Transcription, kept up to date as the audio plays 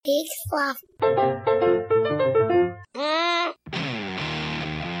Big fluff.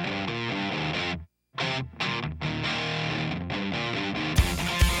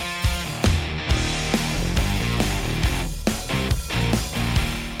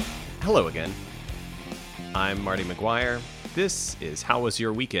 Hello again. I'm Marty McGuire. This is How Was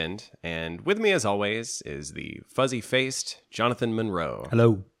Your Weekend? And with me, as always, is the fuzzy-faced Jonathan Monroe.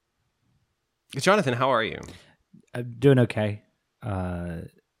 Hello. Jonathan, how are you? I'm doing okay.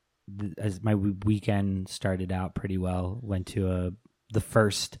 As my weekend started out pretty well, went to the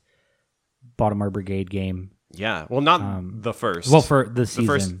first Baltimore Brigade game. Yeah, well, not the first. Well, for the season. The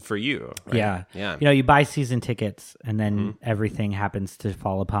first for you, right? Yeah. Yeah. You know, you buy season tickets and then everything happens to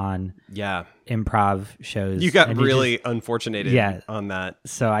fall upon improv shows. You got really unfortunated on that.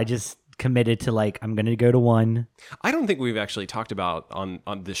 So I just committed to I'm going to go to one. I don't think we've actually talked about on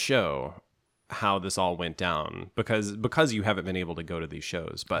the show how this all went down because you haven't been able to go to these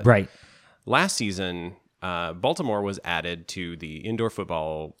shows. But last season, Baltimore was added to the Indoor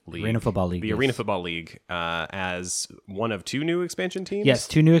Football League. Arena Football League. The Arena Football League as one of two new expansion teams? Yes,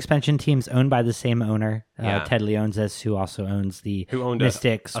 two new expansion teams owned by the same owner, Ted Leonsis, who also owns the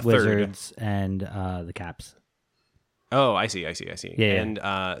Mystics, Wizards, and the Caps. Oh, I see. Yeah.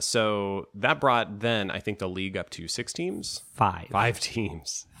 And so that brought then, I think, the league up to 6 teams? 5. 5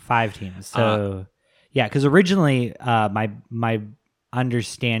 teams. 5 teams. So, because originally my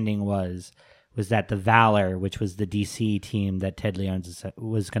understanding was that the Valor, which was the DC team that Ted Leonsis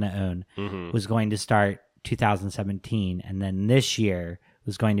was going to own, was going to start 2017, and then this year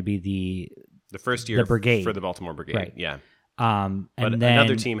was going to be the first year the Brigade. For the Baltimore Brigade. Right. Yeah. And but then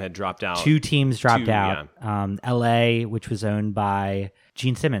another team had dropped out. 2 teams dropped out. Yeah. LA, which was owned by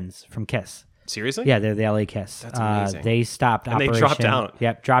Gene Simmons from Kiss. Seriously? Yeah, they're the LA Kiss. That's amazing. They stopped operation. They dropped out.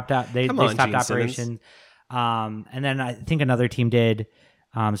 Yep, dropped out. They stopped Gene operation. And then I think another team did.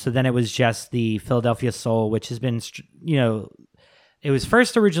 So then it was just the Philadelphia Soul, which has been, it was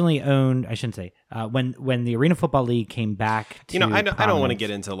first originally owned. I shouldn't say when the Arena Football League came back. To I don't want to get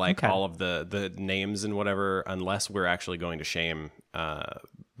into all of the names and whatever unless we're actually going to shame.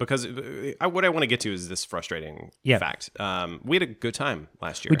 Because what I want to get to is this frustrating fact. We had a good time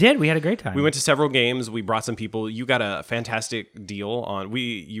last year. We did. We had a great time. We went to several games. We brought some people. You got a fantastic deal on.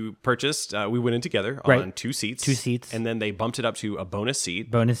 You purchased. We went in together on 2 seats. 2 seats, and then they bumped it up to a bonus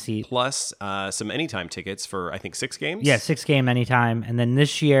seat. Plus some anytime tickets for I think 6 games. Yeah, 6 game anytime. And then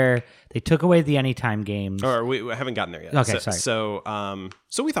this year they took away the anytime games. Or we haven't gotten there yet. Okay, sorry.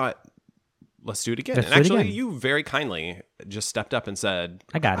 So we thought, let's do it again. Let's and do it actually, again. you very kindly just stepped up and said,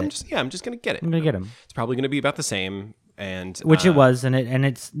 I got I'm it. I'm just going to get it. I'm going to get them. It's probably going to be about the same. And which it was. And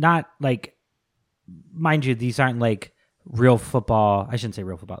it's not mind you, these aren't real football. I shouldn't say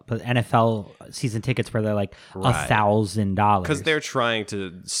real football, but NFL season tickets where they're $1,000 because they're trying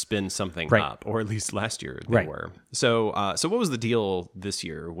to spin something up, or at least last year they were. So what was the deal this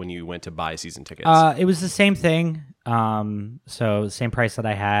year when you went to buy season tickets? It was the same thing. So same price that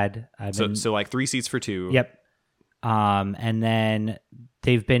I had. So 3 seats for 2. Yep. And then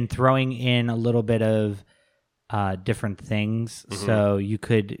they've been throwing in a little bit of different things. So you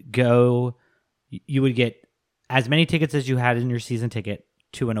could go. You would get as many tickets as you had in your season ticket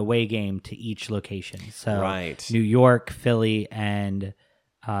to an away game to each location. So New York, Philly, and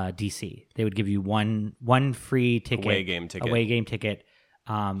DC. They would give you one free ticket, away game ticket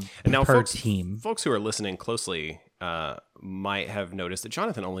and now per team. Folks who are listening closely might have noticed that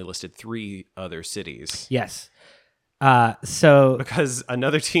Jonathan only listed 3 other cities. Yes. So because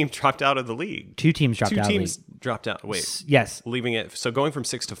another team dropped out of the league. 2 teams dropped out. 2 teams dropped out. Wait. Yes. Leaving it. So going from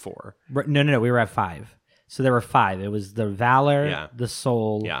 6 to 4. No. We were at 5. So there were 5. It was the Valor, the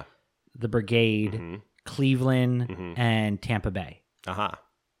Soul, the Brigade, Cleveland, and Tampa Bay.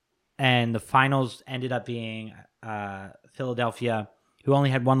 And the finals ended up being Philadelphia, who only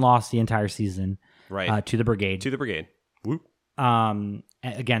had 1 loss the entire season, to the Brigade. Woo.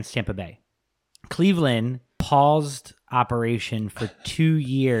 Against Tampa Bay. Cleveland paused operation for 2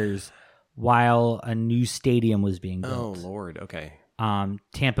 years while a new stadium was being built. Oh, Lord. Okay.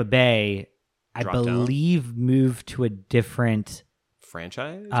 Tampa Bay, I believe, moved to a different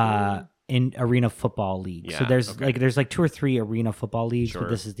franchise in Arena Football League. So there's there's 2 or 3 Arena Football leagues, but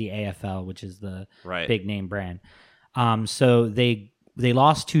this is the AFL, which is the big name brand. So they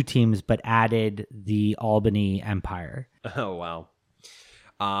lost 2 teams, but added the Albany Empire. Oh wow.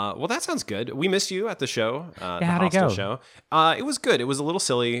 Well, that sounds good. We missed you at the show, the how'd it go? show. It was good. It was a little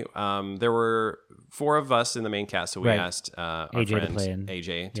silly. There were 4 of us in the main cast, so we asked our friend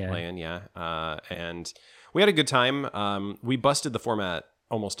AJ to play in. And we had a good time. We busted the format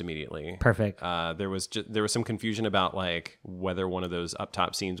almost immediately. Perfect. There was some confusion about like whether one of those up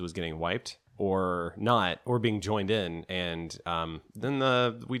top scenes was getting wiped or not, or being joined in, and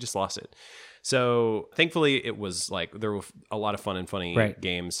then we just lost it. So thankfully, it was like there were a lot of fun and funny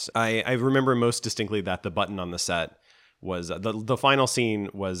games. I remember most distinctly that the button on the set was the final scene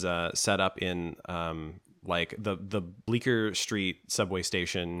was set up in like the Bleecker Street subway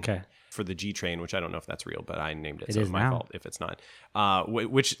station for the G train, which I don't know if that's real, but I named it, so it's my fault if it's not.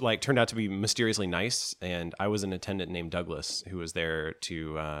 Which like turned out to be mysteriously nice, and I was an attendant named Douglas who was there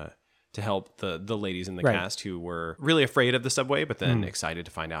to help the ladies in the cast who were really afraid of the subway, but then excited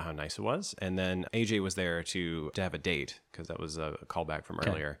to find out how nice it was. And then AJ was there to have a date, because that was a callback from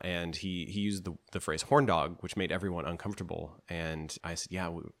earlier. And he used the phrase horn dog, which made everyone uncomfortable. And I said, yeah,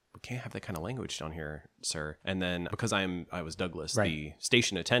 we can't have that kind of language down here, sir. And then because I was Douglas, the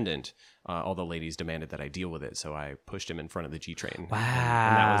station attendant, all the ladies demanded that I deal with it. So I pushed him in front of the G train. Wow.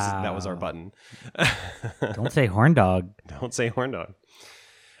 And that was our button. Don't say horn dog. Don't say horn dog.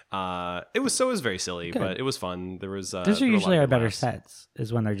 It was very silly, but it was fun. There was those are usually our better sets,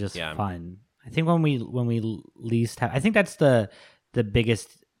 is when they're just fun. I think when we least have, I think that's the biggest.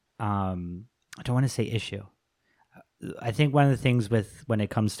 I don't want to say issue. I think one of the things when it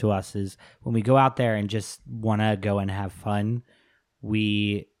comes to us is when we go out there and just want to go and have fun,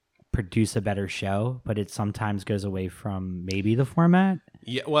 we produce a better show, but it sometimes goes away from maybe the format.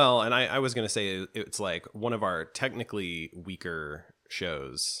 Yeah, well, and I was going to say it's like one of our technically weaker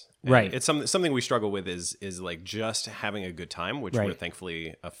shows. And right. It's something we struggle with is like just having a good time, which we're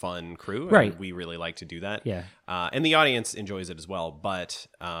thankfully a fun crew. And right. we really like to do that. Yeah. And the audience enjoys it as well. But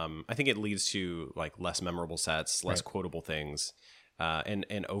I think it leads to like less memorable sets, less quotable things.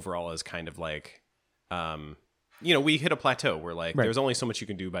 And overall is kind of like, we hit a plateau where like there's only so much you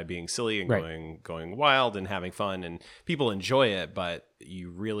can do by being silly and going wild and having fun, and people enjoy it, but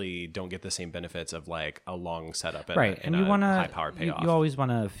you really don't get the same benefits of like a long setup and you want high-powered payoff. You always want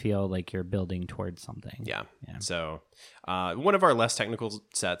to feel like you're building towards something. Yeah. So one of our less technical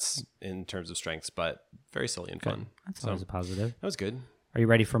sets in terms of strengths, but very silly and fun. That's always a positive. That was good. Are you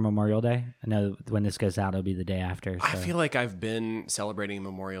ready for Memorial Day? I know when this goes out, it'll be the day after. So. I feel like I've been celebrating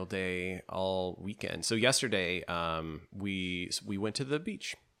Memorial Day all weekend. So yesterday, we went to the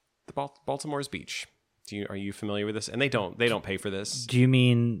beach, Baltimore's beach. Are you familiar with this? And they don't pay for this. Do you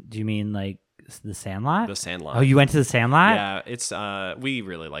mean like the Sandlot? The Sandlot. Oh, you went to the Sandlot? Yeah, it's we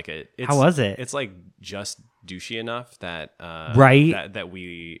really like it. How was it? It's like just douchey enough that that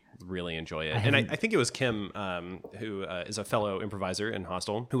we really enjoy it. And I think it was Kim, who is a fellow improviser in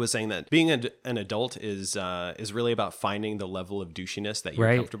Hostel, who was saying that being an adult is really about finding the level of douchiness that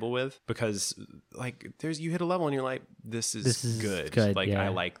you're comfortable with, because like you hit a level and you're like, this is good. Like I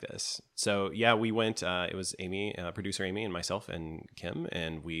like this. So yeah, we went. It was Amy, producer Amy, and myself and Kim,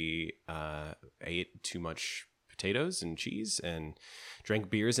 and we ate too much potatoes and cheese and drank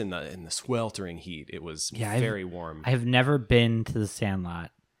beers in the sweltering heat. It was very warm. I have never been to the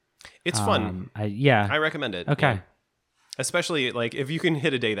Sandlot. It's fun. I recommend it. Okay. Yeah. Especially like if you can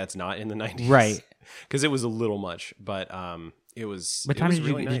hit a day that's not in the 90s. Right. Because it was a little much, but it was. What time did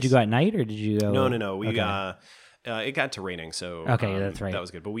you nice. Did you go at night or did you go? No. We it got to raining, so that's right. That was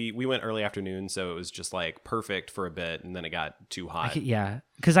good. But we went early afternoon, so it was just like perfect for a bit, and then it got too hot.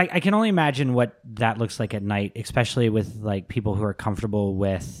 Because I can only imagine what that looks like at night, especially with like people who are comfortable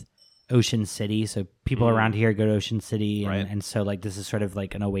with Ocean City. So people around here go to Ocean City, and so like this is sort of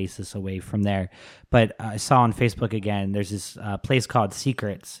like an oasis away from there. But I saw on Facebook again, there's this place called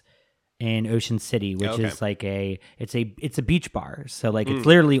Secrets in Ocean City, which is like it's a beach bar. So like it's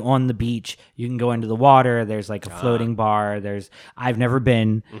literally on the beach. You can go into the water. There's like a floating bar. I've never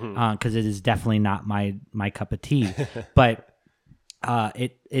been because it is definitely not my cup of tea. But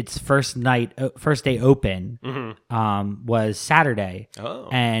its first day open was Saturday,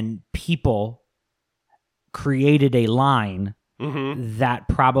 and people created a line that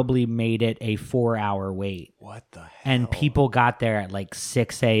probably made it a 4-hour wait. What the hell? And people got there at like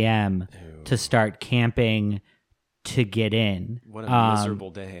 6 a.m. to start camping to get in. What a miserable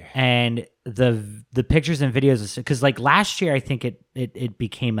day. And the pictures and videos, because like last year I think it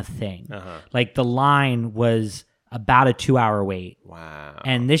became a thing. Like the line was about a 2-hour wait. Wow.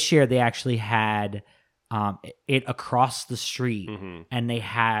 And this year they actually had it across the street, and they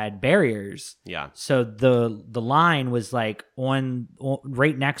had barriers. Yeah. So the line was like on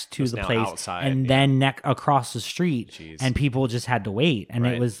right next to the place, outside, and then across the street. Jeez. And people just had to wait. And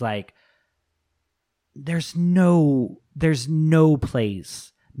it was like, there's no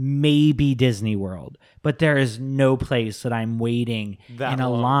place maybe Disney World, but there is no place that I'm waiting in a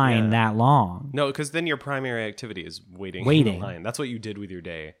line that long. No, because then your primary activity is waiting in the line. That's what you did with your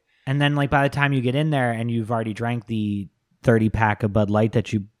day. And then like by the time you get in there and you've already drank the 30-pack of Bud Light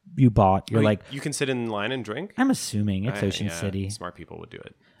that you bought, you're like... You can sit in line and drink? I'm assuming. It's Ocean City. Smart people would do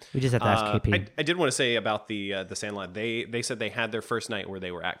it. We just have to ask KP. I did want to say about the Sandlot. They said they had their first night where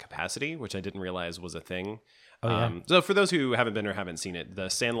they were at capacity, which I didn't realize was a thing. Oh, yeah. So for those who haven't been or haven't seen it, the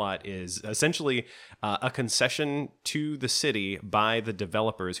Sandlot is essentially a concession to the city by the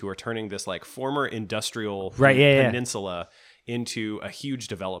developers who are turning this like former industrial peninsula into a huge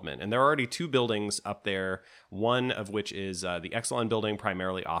development. And there are already 2 buildings up there, one of which is the Exelon building,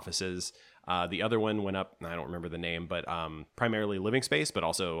 primarily offices. The other one went up, I don't remember the name, but primarily living space, but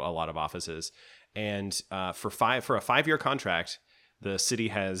also a lot of offices. And for a 5-year contract, the city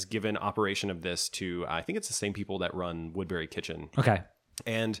has given operation of this to, I think it's the same people that run Woodbury Kitchen. Okay.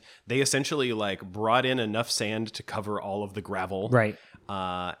 And they essentially like brought in enough sand to cover all of the gravel. Right.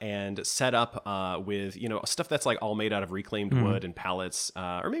 And set up with, stuff that's like all made out of reclaimed wood and pallets,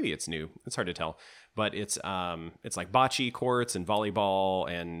 or maybe it's new. It's hard to tell. But it's like bocce courts and volleyball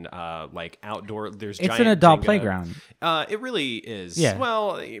and like outdoor. It's an adult playground. It really is. Yeah.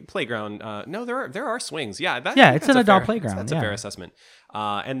 Well, playground. No, there are swings. Yeah. It's an adult playground. That's a fair assessment.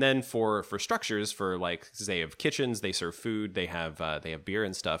 And then for structures, for like they have kitchens, they serve food, they have beer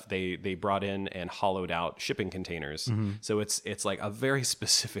and stuff. They brought in and hollowed out shipping containers. Mm-hmm. So it's like a very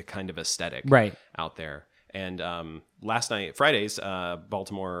specific kind of aesthetic out there. And last night, Fridays,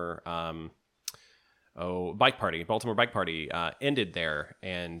 Baltimore Bike Party ended there,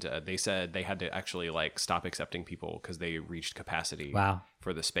 and they said they had to actually like stop accepting people because they reached capacity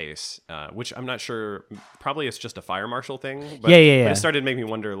for the space, which I'm not sure. Probably it's just a fire marshal thing. But, but it started to make me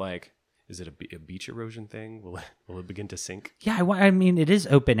wonder, like, is it a beach erosion thing? Will it begin to sink? Yeah, I mean, it is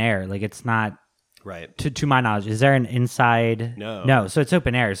open air. Like, it's not... Right. To my knowledge, is there an inside? No. So it's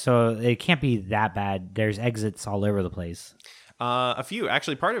open air, so it can't be that bad. There's exits all over the place. A few.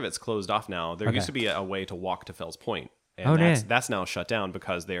 Actually, part of it's closed off now. There used to be a way to walk to Fells Point. And that's now shut down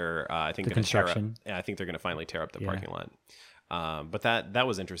because they're, I think, going to tear up. Yeah, I think they're going to finally tear up the parking lot. But that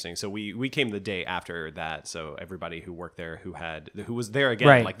was interesting. So we came the day after that. So everybody who worked there who was there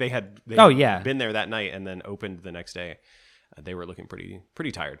again, like they had been there that night and then opened the next day. They were looking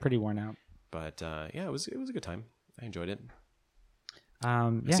pretty tired, pretty worn out. But it was a good time. I enjoyed it.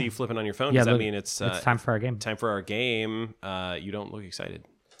 I see you flipping on your phone. Does that mean it's time for our game? Time for our game. You don't look excited.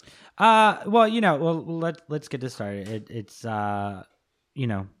 Let's get this started. It's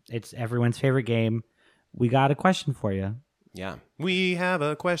it's everyone's favorite game. We got a question for you. Yeah, we have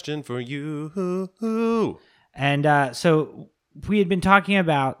a question for you. And so we had been talking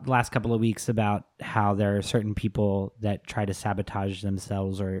about the last couple of weeks about how there are certain people that try to sabotage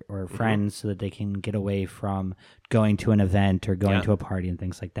themselves or friends so that they can get away from going to an event or going to a party and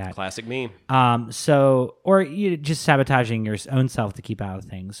things like that. Classic me. Or you just sabotaging your own self to keep out of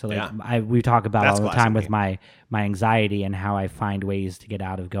things. So we talk about all the time with my anxiety and how I find ways to get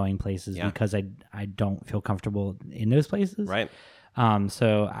out of going places because I don't feel comfortable in those places. Right.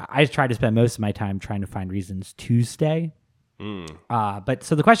 So I try to spend most of my time trying to find reasons to stay. But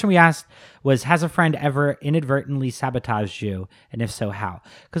so the question we asked was, has a friend ever inadvertently sabotaged you? And if so, how?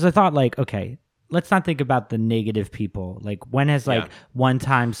 Because I thought, like, okay, let's not think about the negative people. Like, when has one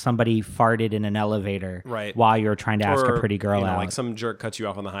time somebody farted in an elevator while you're trying to ask a pretty girl out? Like some jerk cuts you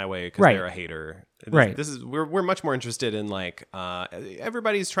off on the highway because they're a hater. We're much more interested in like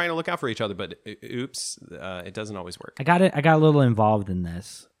everybody's trying to look out for each other, but oops, it doesn't always work. I got a little involved in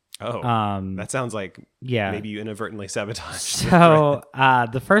this. Oh, that sounds like maybe you inadvertently sabotaged. So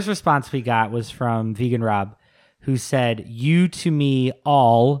the first response we got was from Vegan Rob, who said, "You to me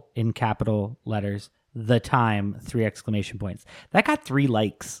all," in capital letters, "the time," 3 exclamation points. That got 3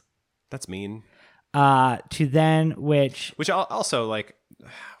 likes. That's mean. To then, which also, like,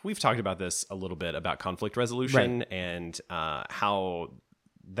 we've talked about this a little bit about conflict resolution and how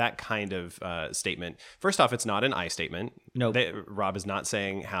that kind of statement. First off, it's not an I statement. No, Rob is not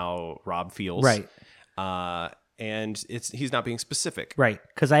saying how Rob feels. Right. And he's not being specific. Right.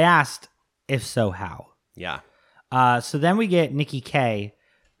 Because I asked, if so, how? Yeah. So then we get Nikki K,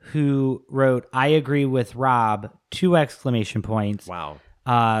 who wrote, "I agree with Rob," 2 exclamation points. Wow.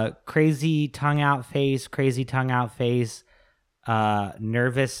 Crazy tongue out face, crazy tongue out face,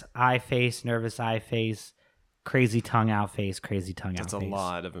 nervous eye face, crazy tongue out face, crazy tongue out face. That's a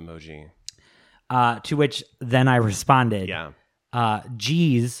lot of emoji. To which then I responded,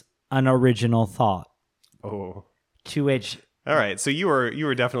 geez, an original thought. Oh. To which... All right, so you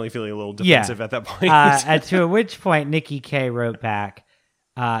were definitely feeling a little defensive at that point. To which point Nikki K wrote back,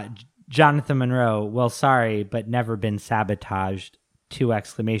 Jonathan Monroe, well, sorry, but never been sabotaged. 2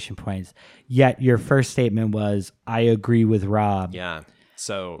 exclamation points. Yet your first statement was, I agree with Rob. Yeah.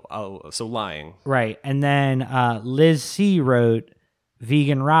 So lying. Right. And then Liz C wrote,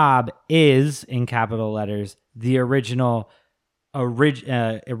 Vegan Rob is, in capital letters, the original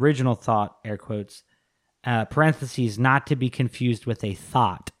thought, air quotes, parentheses, not to be confused with a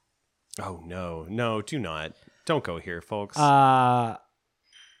thought. Oh, no, do not. Don't go here, folks. And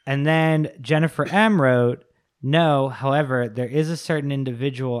then Jennifer M wrote, no, however, there is a certain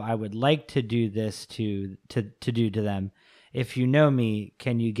individual I would like to do this to do to them. If you know me,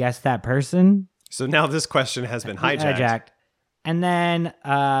 can you guess that person? So now this question has been hijacked. And then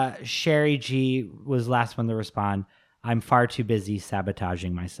Sherry G was the last one to respond. I'm far too busy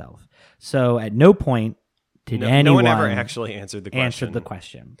sabotaging myself. So at no point did anyone... No one ever actually answered the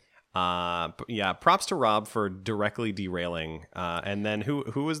question. Yeah, props to Rob for directly derailing. And then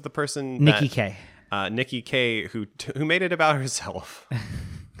who was the person? Nikki K. Nikki K, who made it about herself.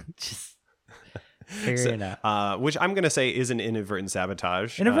 Just figure it out. Which I'm going to say is an inadvertent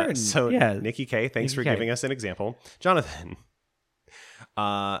sabotage. Yeah. Nikki K, thanks for giving us an example. Jonathan,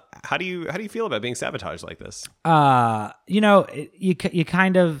 how do you feel about being sabotaged like this? You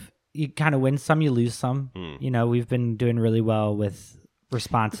kind of win some, you lose some. We've been doing really well with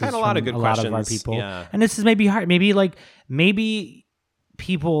responses. We've had a lot of good questions. Lot of our people. Yeah. And this is maybe hard. Maybe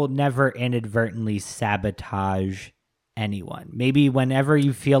people never inadvertently sabotage anyone. Maybe whenever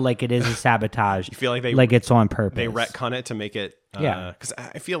you feel like it is a sabotage, you feel like it's on purpose. They retcon it to make it. Yeah. Because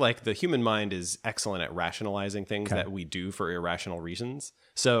I feel like the human mind is excellent at rationalizing things that we do for irrational reasons.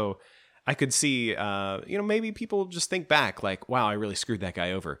 So I could see, maybe people just think back like, wow, I really screwed that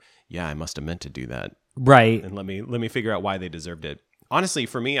guy over. Yeah, I must have meant to do that. Right. And let me figure out why they deserved it. Honestly,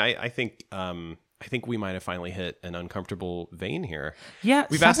 for me, I think we might have finally hit an uncomfortable vein here. Yeah,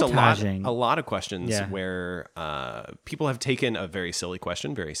 we've asked a lot of questions where people have taken a very silly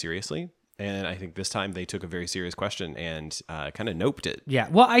question very seriously, and I think this time they took a very serious question and kind of noped it. Yeah,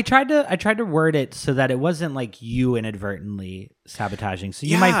 well, I tried to word it so that it wasn't like you inadvertently sabotaging, so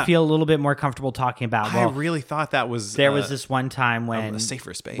you might feel a little bit more comfortable talking about. I really thought that was there was this one time when a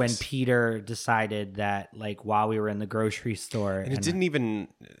safer space when Peter decided that like while we were in the grocery store, and it didn't even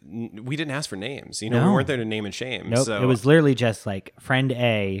we didn't ask for names. We weren't there to name and shame. Nope, so it was literally just like friend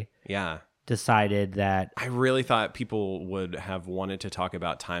A. Yeah. Decided that I really thought people would have wanted to talk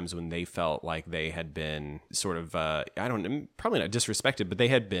about times when they felt like they had been sort of probably not disrespected, but they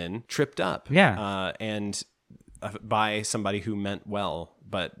had been tripped up, and by somebody who meant well,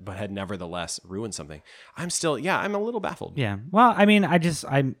 but had nevertheless ruined something. I'm a little baffled. Yeah. Well, I mean, I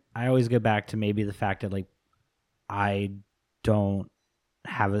always go back to maybe the fact that like I don't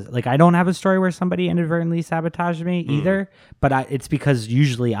have a story where somebody inadvertently sabotaged me either, but it's because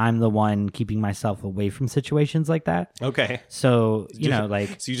usually I'm the one keeping myself away from situations like that. Okay. So, so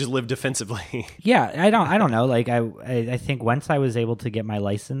you just live defensively. Yeah. I don't know. Like I think once I was able to get my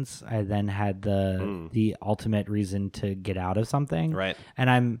license, I then had the ultimate reason to get out of something. Right.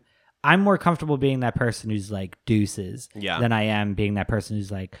 And I'm more comfortable being that person who's like deuces than I am being that person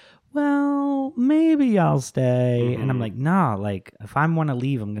who's like, well, maybe I'll stay. And I'm like, no, like if I want to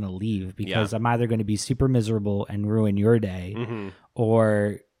leave, I'm going to leave because I'm either going to be super miserable and ruin your day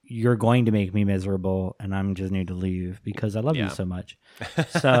or you're going to make me miserable and I'm just need to leave because I love you so much.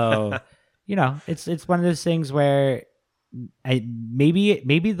 So, it's one of those things where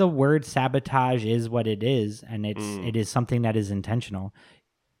maybe the word sabotage is what it is. And it is something that is intentional.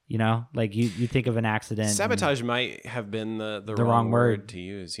 Like you think of an accident. Sabotage might have been the wrong word to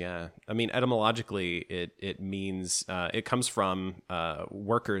use. Yeah. I mean, etymologically, it means, it comes from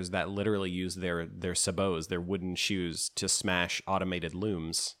workers that literally use their sabots, their wooden shoes, to smash automated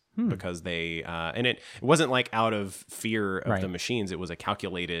looms because they, and it wasn't like out of fear of the machines. It was a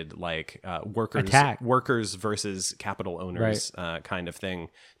calculated like workers versus capital owners kind of thing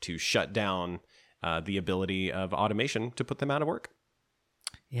to shut down the ability of automation to put them out of work.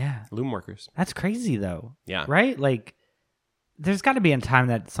 Yeah. Loom workers. That's crazy though. Yeah. Right? Like there's got to be a time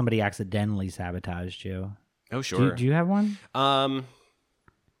that somebody accidentally sabotaged you. Oh, sure. Do you have one? I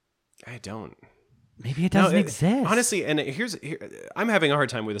don't. Maybe it doesn't exist. Honestly, and I'm having a hard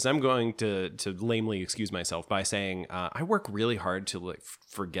time with this. I'm going to lamely excuse myself by saying I work really hard to like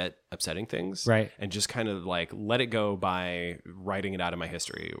forget upsetting things. Right. And just kind of like let it go by writing it out of my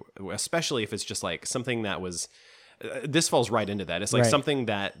history, especially if it's just like something that was... this falls right into that. It's like something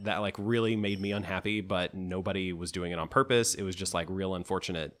that like really made me unhappy, but nobody was doing it on purpose. It was just like real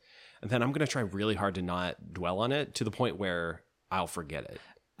unfortunate. And then I'm going to try really hard to not dwell on it to the point where I'll forget it.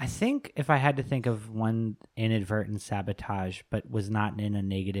 I think if I had to think of one inadvertent sabotage, but was not in a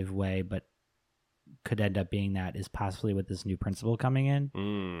negative way, but could end up being that, is possibly with this new principal coming in,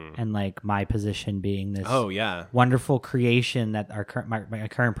 and like my position being this wonderful creation that my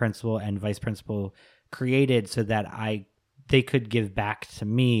current principal and vice principal created, so that they could give back to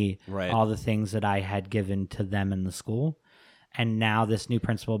me all the things that I had given to them in the school. And now this new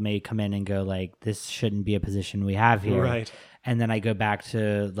principal may come in and go like, this shouldn't be a position we have here. Right. And then I go back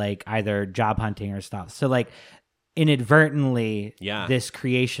to like either job hunting or stuff. So like inadvertently, this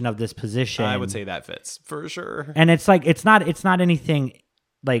creation of this position, I would say that fits for sure. And it's like, it's not anything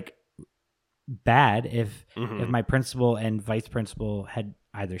like bad if my principal and vice principal had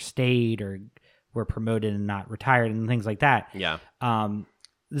either stayed or were promoted and not retired and things like that. Yeah.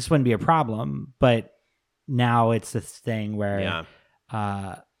 This wouldn't be a problem, but now it's this thing where,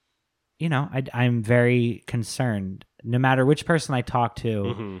 I'm very concerned. No matter which person I talk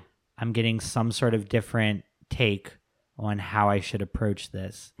to, I'm getting some sort of different take on how I should approach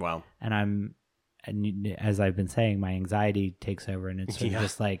this. Wow. And as I've been saying, my anxiety takes over, and it's sort of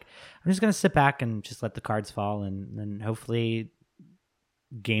just like, I'm just going to sit back and just let the cards fall, and then hopefully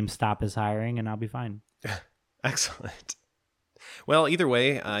GameStop is hiring and I'll be fine. Excellent. Well, either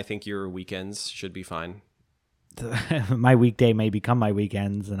way, I think your weekends should be fine. My weekday may become my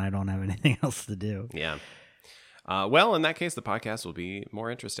weekends, and I don't have anything else to do. Yeah. Well, in that case, the podcast will be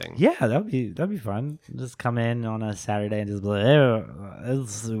more interesting. Yeah, that'd be fun. Just come in on a Saturday and just be like, hey,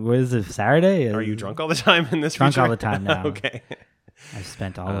 what is it, Saturday? Are you drunk all the time in this? Drunk future? all the time now. Okay. I've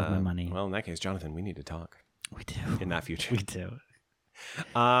spent all of my money. Well, in that case, Jonathan, we need to talk. We do. In that future. We do.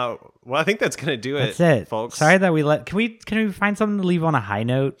 Well, I think that's gonna do it. That's it, folks. Sorry that we let. Can we find something to leave on a high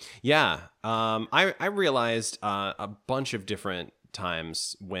note? Yeah. I realized a bunch of different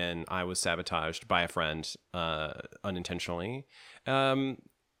times when I was sabotaged by a friend unintentionally.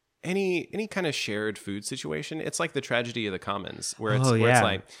 Any kind of shared food situation, it's like the tragedy of the commons, where it's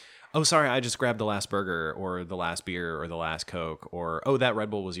like, oh, sorry, I just grabbed the last burger or the last beer or the last Coke, or oh, that Red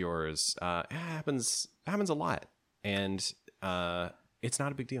Bull was yours. It happens a lot, and it's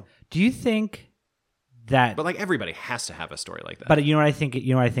not a big deal. Do you think that? But like everybody has to have a story like that. But you know what I think?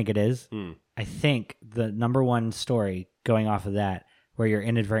 You know what I think it is. I think the number one story going off of that, where you're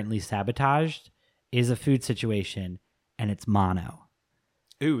inadvertently sabotaged, is a food situation, and it's mono.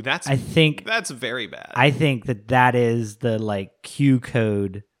 Ooh, that's very bad. I think that is the like cue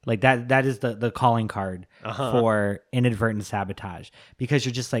code, like that is the calling card for inadvertent sabotage, because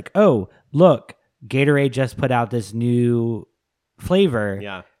you're just like, oh, look, Gatorade just put out this new flavor.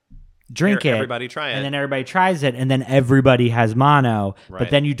 Yeah. Drink it. Everybody try it. And then everybody tries it, and then everybody has mono. Right. But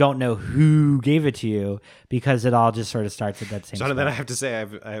then you don't know who gave it to you, because it all just sort of starts at that same Jonathan, spot. I have to say,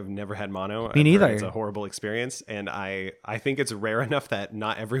 I have never had mono. Me neither. It's a horrible experience, and I think it's rare enough that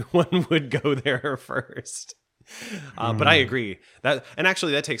not everyone would go there first. But I agree that, and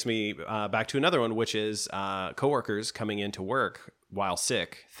actually that takes me back to another one, which is coworkers coming into work while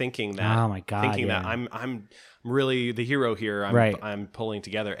sick, thinking that, that I'm really the hero here. I'm pulling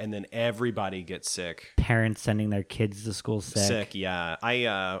together, and then everybody gets sick. Parents sending their kids to school sick. Yeah.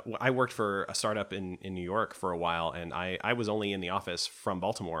 I worked for a startup in New York for a while, and I was only in the office from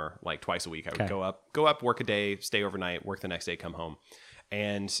Baltimore like twice a week. I would go up, work a day, stay overnight, work the next day, come home,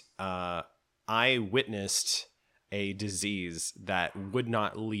 and I witnessed a disease that would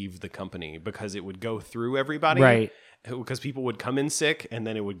not leave the company because it would go through everybody. Right. Because people would come in sick, and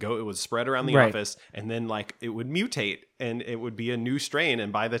then it would spread around the office, and then like it would mutate, and it would be a new strain.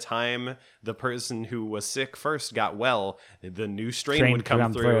 And by the time the person who was sick first got well, the new strain would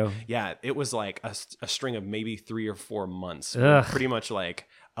come through. Yeah, it was like a string of maybe 3 or 4 months. Pretty much like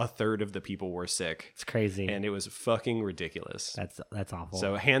a third of the people were sick. It's crazy. And it was fucking ridiculous. That's awful.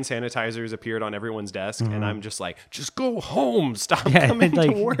 So hand sanitizers appeared on everyone's desk, and I'm just like, just go home. Stop coming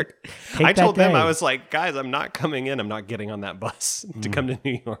to work. I told them, I was like, guys, I'm not coming in. I'm not getting on that bus to come to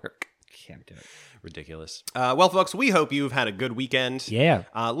New York. Can't do it. Ridiculous. Well, folks, we hope you've had a good weekend. Yeah.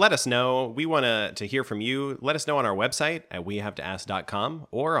 Let us know. We want to hear from you. Let us know on our website at wehavetoask.com,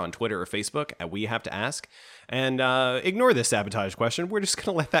 or on Twitter or Facebook at wehavetoask. And ignore this sabotage question. We're just going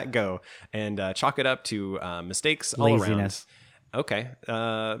to let that go and chalk it up to mistakes all around. Okay.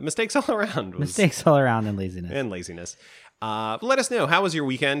 Mistakes all around. Mistakes all around and laziness. And laziness. Let us know. How was your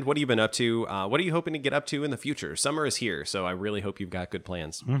weekend? What have you been up to? What are you hoping to get up to in the future? Summer is here, so I really hope you've got good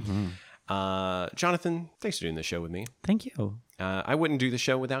plans. Jonathan, thanks for doing the show with me. Thank you. I wouldn't do the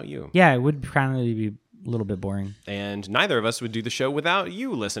show without you. Yeah, it would probably be a little bit boring. And neither of us would do the show without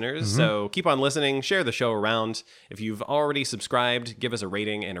you, listeners. Mm-hmm. So keep on listening, share the show around. If you've already subscribed, give us a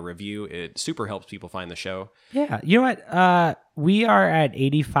rating and a review. It super helps people find the show. Yeah. You know what? We are at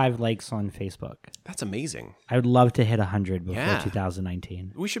 85 likes on Facebook. That's amazing. I would love to hit 100 before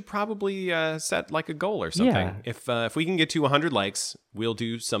 2019. We should probably set like a goal or something. Yeah. If we can get to 100 likes, we'll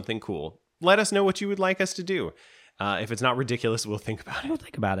do something cool. Let us know what you would like us to do. If it's not ridiculous, we'll think about it. We'll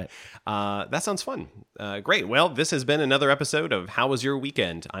think about it. That sounds fun. Great. Well, this has been another episode of How Was Your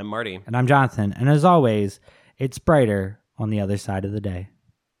Weekend? I'm Marty. And I'm Jonathan. And as always, it's brighter on the other side of the day.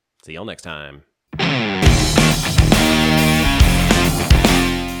 See y'all next time.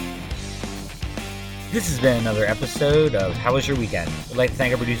 This has been another episode of How Was Your Weekend? We'd like to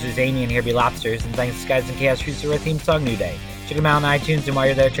thank our producers Amy and Herbie Lobsters, and thanks to Skies and Chaos Trees for our theme song, New Day. Check them out on iTunes, and while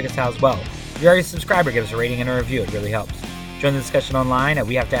you're there, check us out as well. If you're already a subscriber, give us a rating and a review. It really helps. Join the discussion online at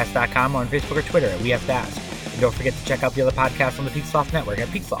WeHaveToAsk.com or on Facebook or Twitter at WeHaveToAsk. And don't forget to check out the other podcasts on the PeakSloth Network at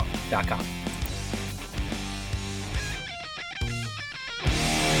PeakSloth.com.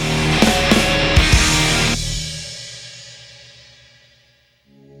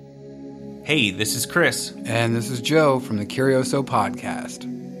 Hey, this is Chris. And this is Joe from the Curioso Podcast.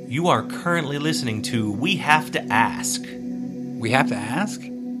 You are currently listening to We Have to Ask. We Have to Ask?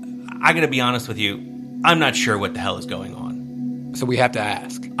 I gotta be honest with you, I'm not sure what the hell is going on. So we have to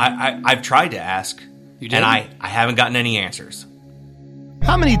ask. I've tried to ask, you did? And I haven't gotten any answers.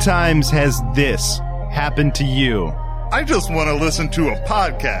 How many times has this happened to you? I just want to listen to a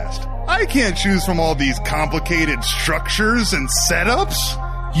podcast. I can't choose from all these complicated structures and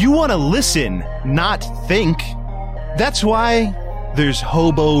setups. You want to listen, not think. That's why there's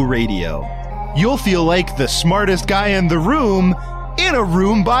Hobo Radio. You'll feel like the smartest guy in the room in a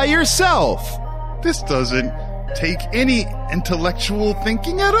room by yourself. This doesn't take any intellectual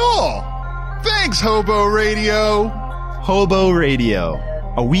thinking at all. Thanks, Hobo Radio. Hobo Radio,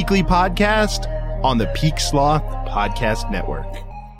 a weekly podcast on the Peak Sloth Podcast Network.